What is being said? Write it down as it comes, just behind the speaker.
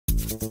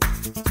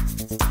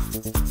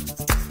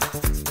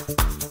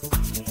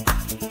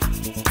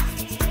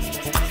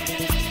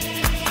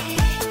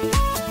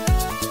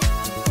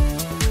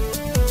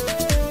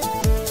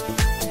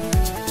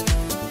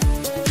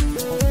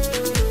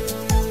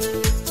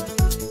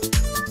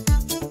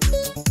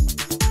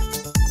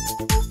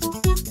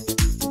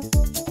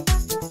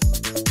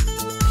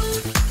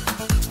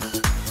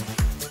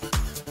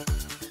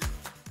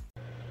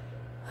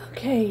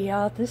Okay,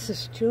 y'all, this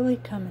is Julie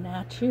coming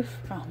at you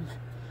from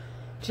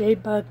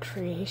J-Bug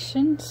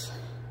Creations.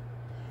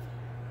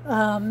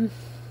 I'm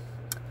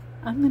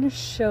going to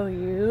show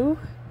you,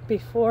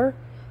 before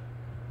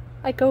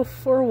I go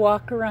for a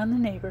walk around the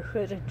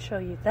neighborhood and show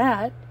you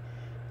that,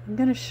 I'm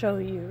going to show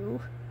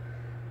you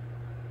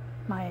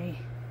the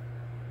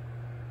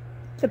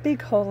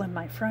big hole in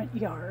my front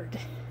yard.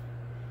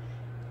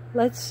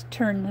 Let's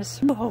turn this.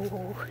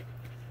 Oh,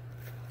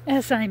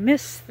 as I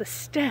miss the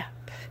step.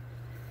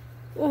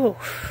 Oh,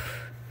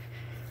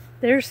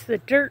 there's the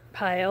dirt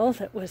pile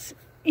that was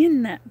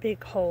in that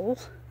big hole.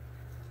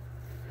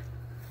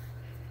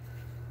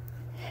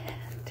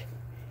 And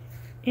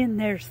in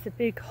there's the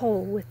big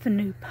hole with the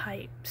new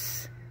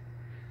pipes.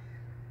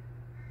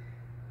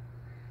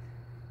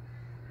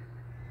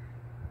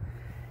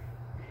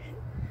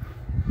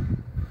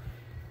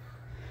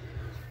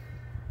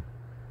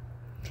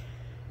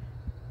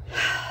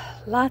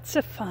 Lots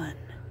of fun.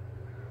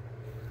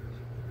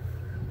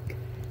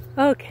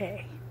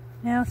 Okay.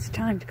 Now it's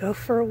time to go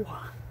for a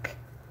walk.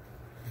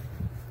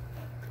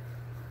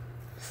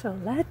 So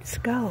let's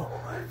go.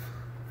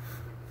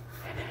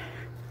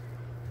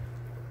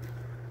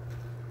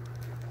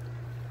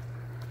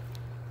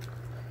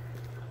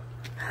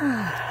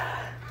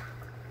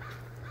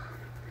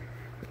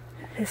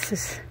 This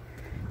is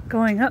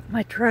going up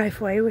my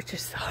driveway, which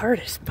is the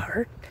hardest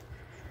part.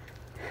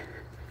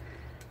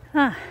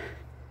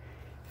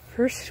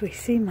 First we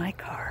see my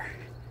car.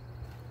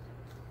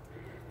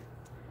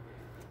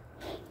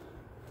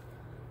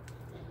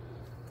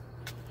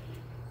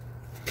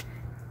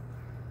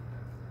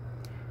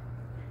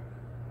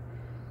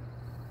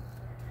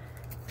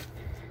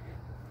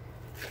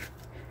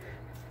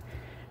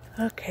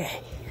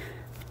 Okay.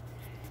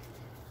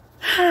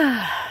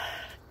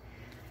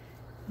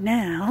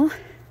 Now,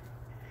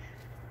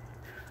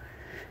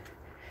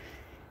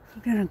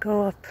 we're going to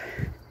go up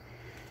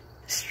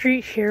the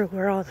street here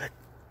where all the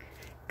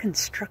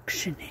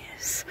construction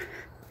is.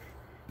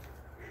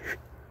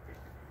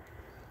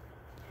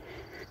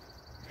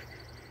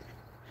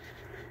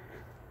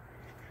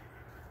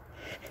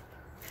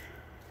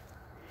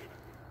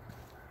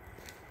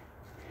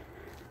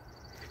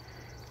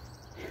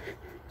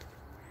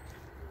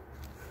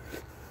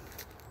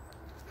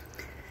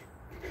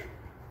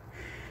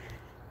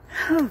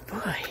 Oh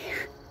boy.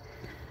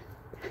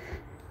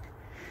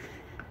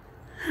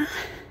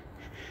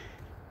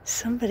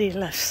 Somebody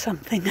left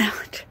something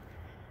out.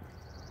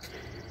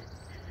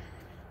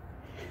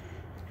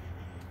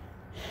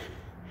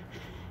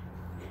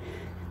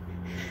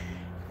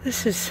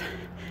 This is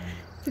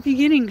the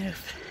beginning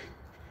of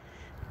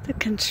the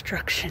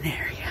construction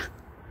area.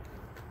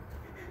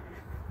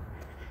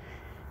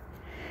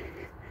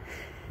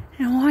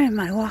 And why am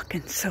I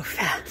walking so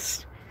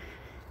fast?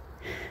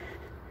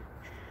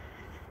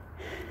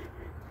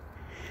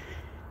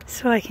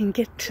 So I can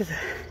get to the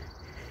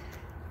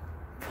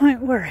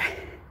point where I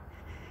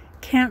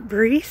can't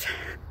breathe.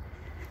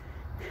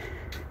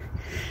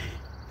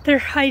 They're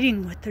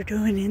hiding what they're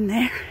doing in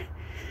there,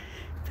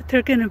 but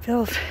they're gonna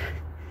build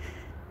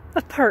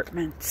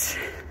apartments.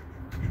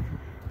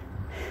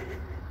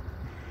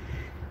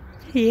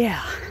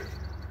 Yeah.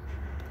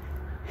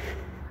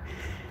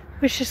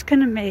 Which is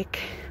gonna make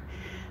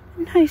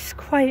a nice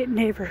quiet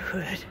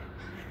neighborhood.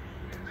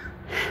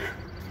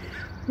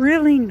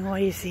 Really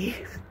noisy.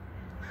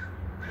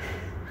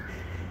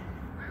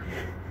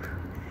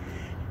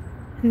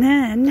 And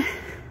then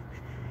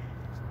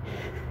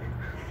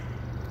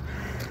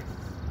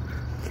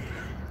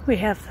we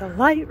have the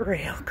light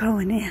rail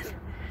going in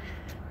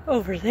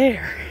over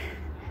there.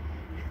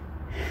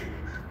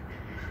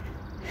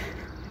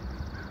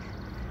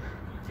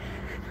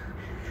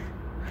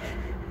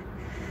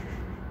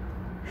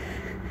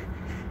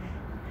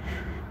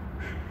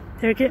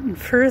 They're getting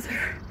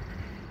further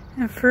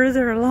and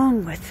further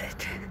along with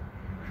it.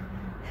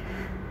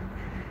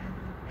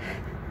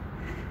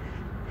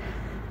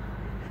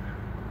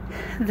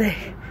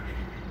 They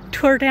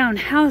tore down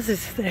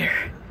houses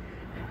there.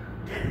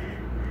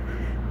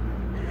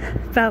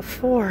 About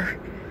 4.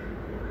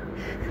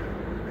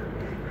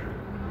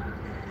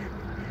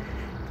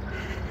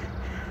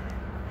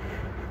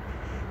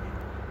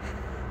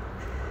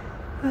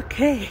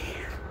 Okay.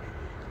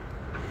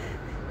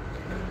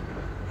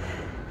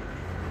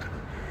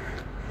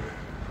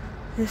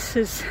 This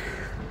is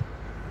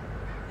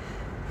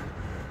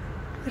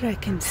what I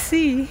can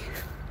see.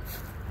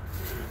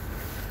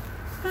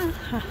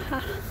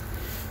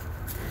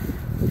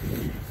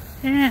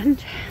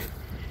 And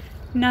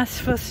I'm not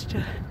supposed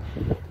to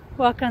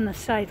walk on the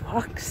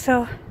sidewalk,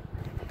 so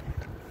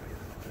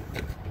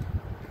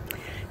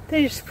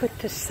They just put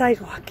the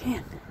sidewalk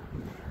in.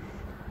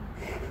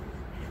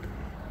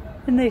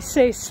 And they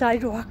say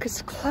sidewalk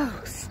is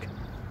closed.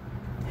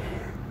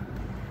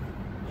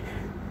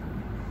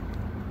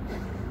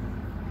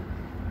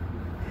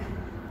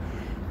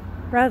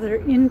 Rather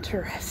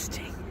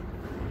interesting.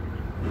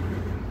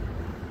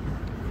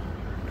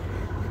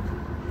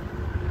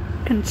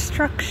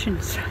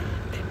 Construction site.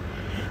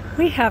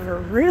 We have a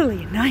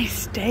really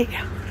nice day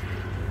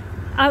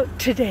out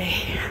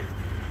today.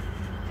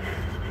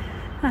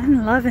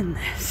 I'm loving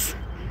this.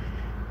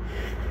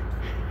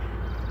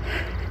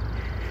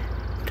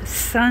 The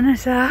sun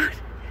is out.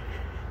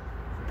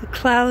 The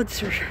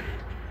clouds are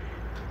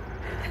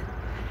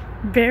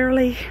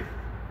barely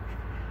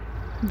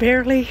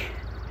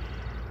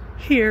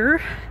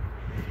here.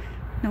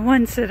 The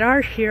ones that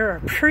are here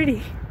are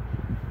pretty.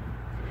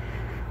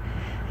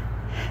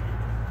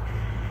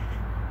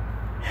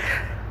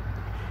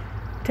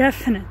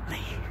 Definitely.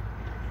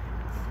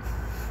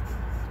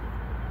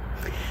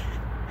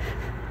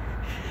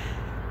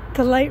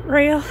 The light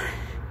rail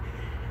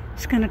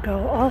is going to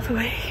go all the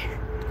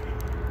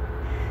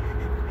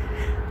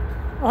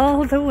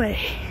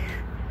way,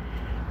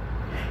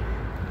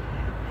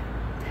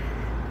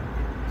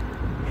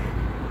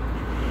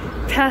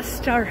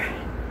 past our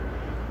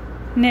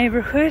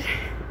neighborhood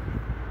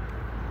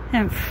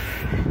and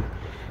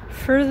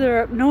further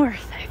up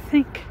north, I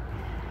think,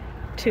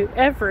 to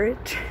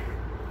Everett,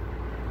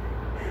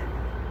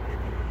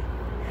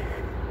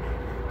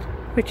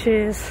 which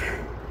is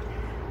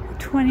a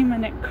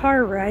 20-minute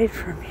car ride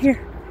from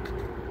here.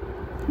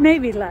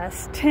 Maybe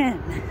last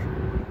 10.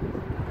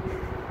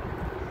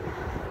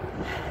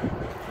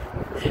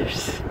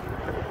 There's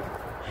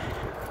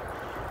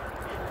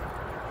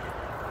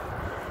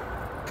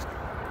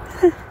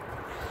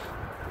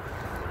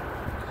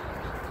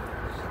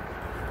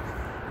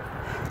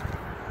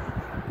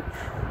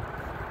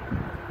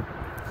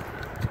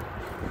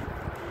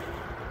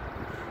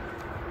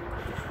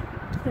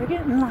they're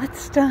getting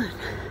lots done.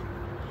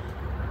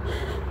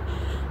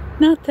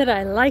 Not that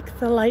I like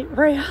the light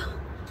rail,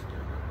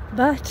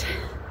 but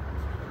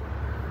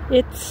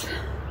it's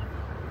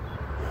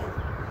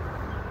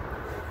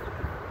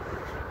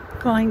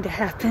going to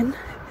happen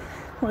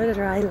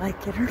whether I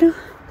like it or not.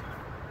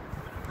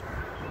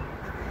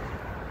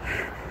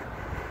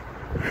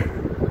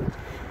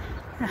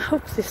 I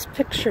hope this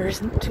picture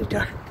isn't too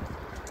dark,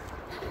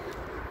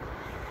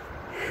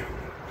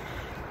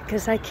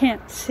 because I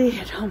can't see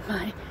it on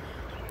my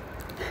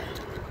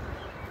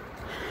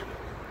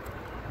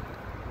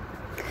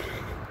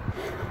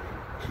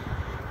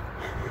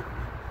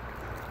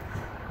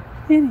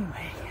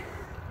anyway.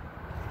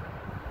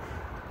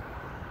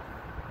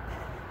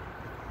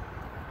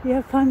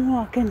 Yep, I'm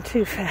walking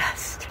too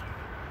fast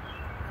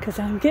because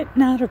I'm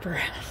getting out of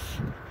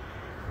breath.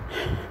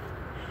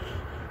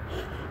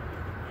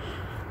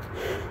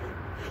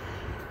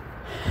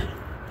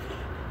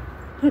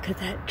 Look at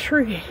that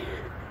tree.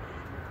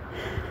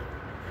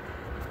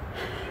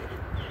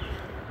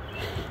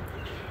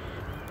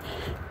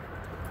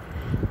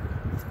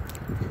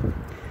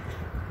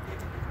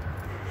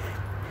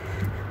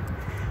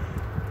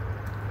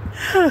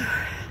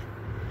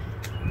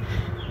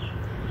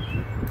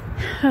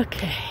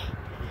 Okay.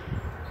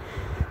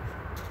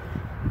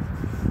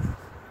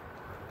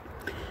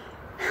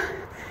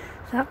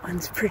 That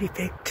one's pretty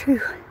big too.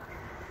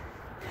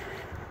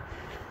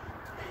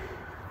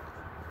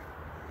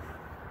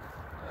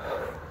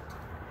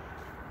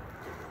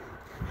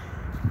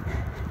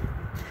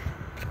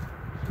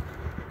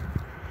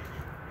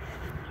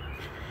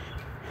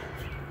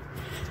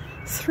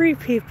 Three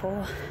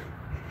people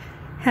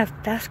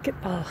have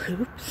basketball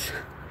hoops,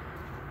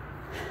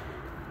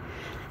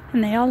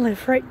 and they all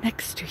live right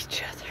next to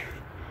each other.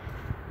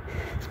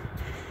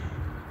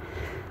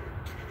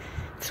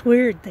 It's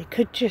weird, they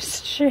could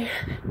just share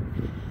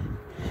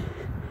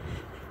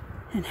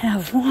and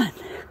have one.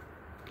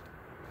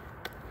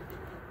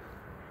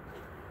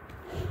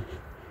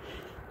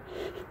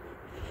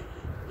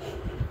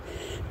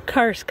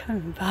 Cars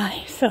coming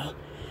by, so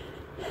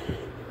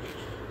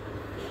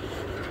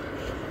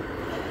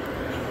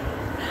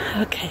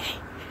okay.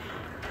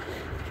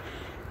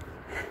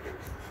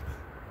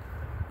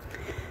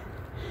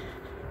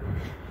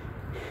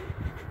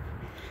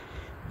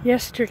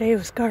 Yesterday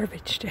was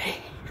garbage day,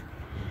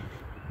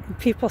 and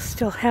people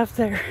still have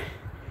their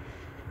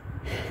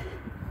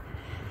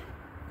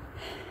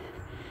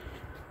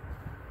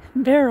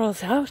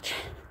barrels out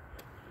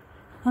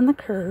on the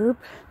curb,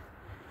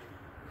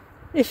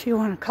 if you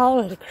want to call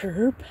it a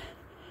curb.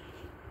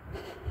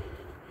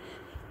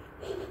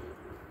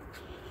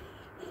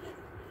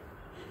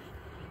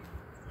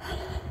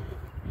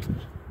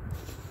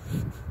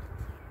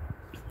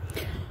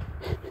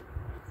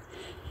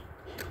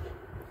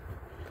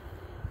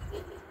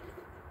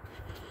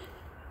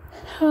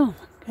 Oh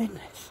my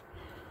goodness.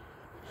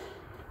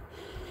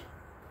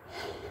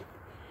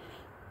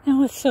 And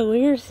what's so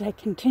weird is I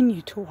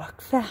continue to walk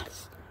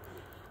fast.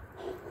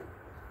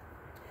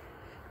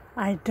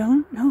 I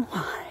don't know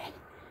why.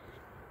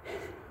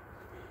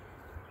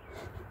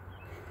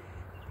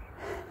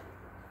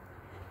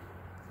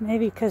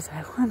 Maybe because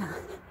I want to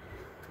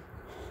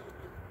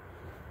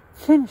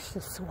finish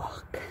this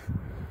walk.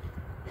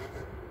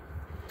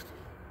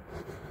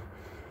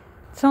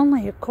 It's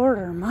only a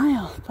quarter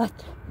mile, but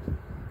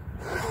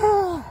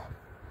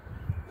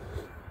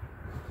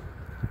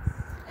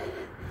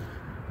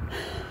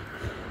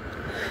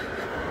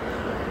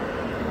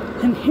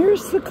and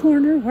here's the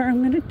corner where I'm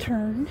going to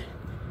turn.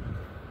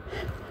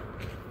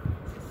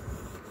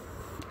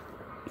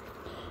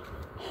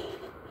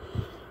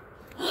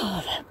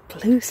 Oh,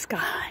 that blue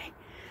sky.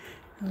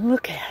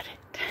 Look at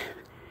it.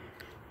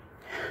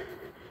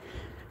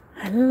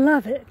 I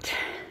love it.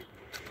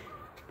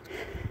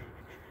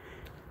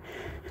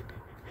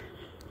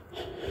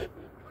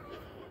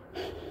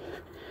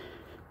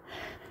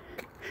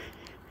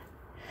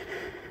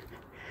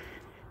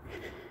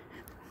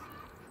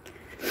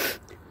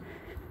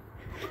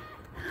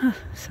 Oh,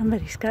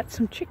 somebody's got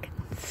some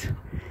chickens.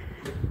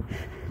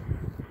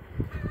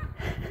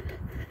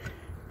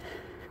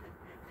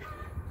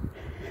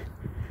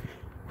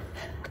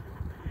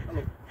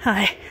 Hello.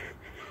 Hi.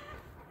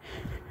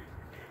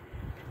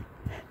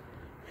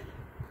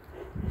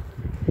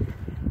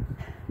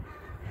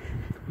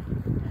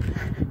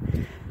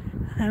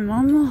 I'm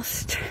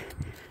almost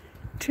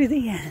to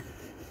the end.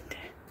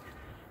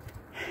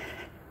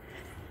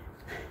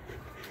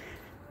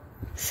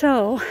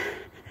 So,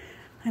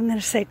 I'm going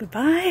to say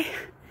goodbye,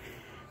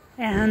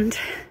 and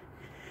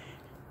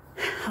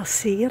I'll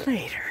see you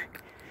later.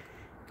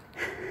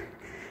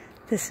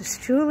 This is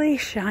Julie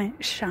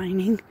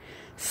signing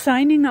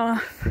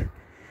off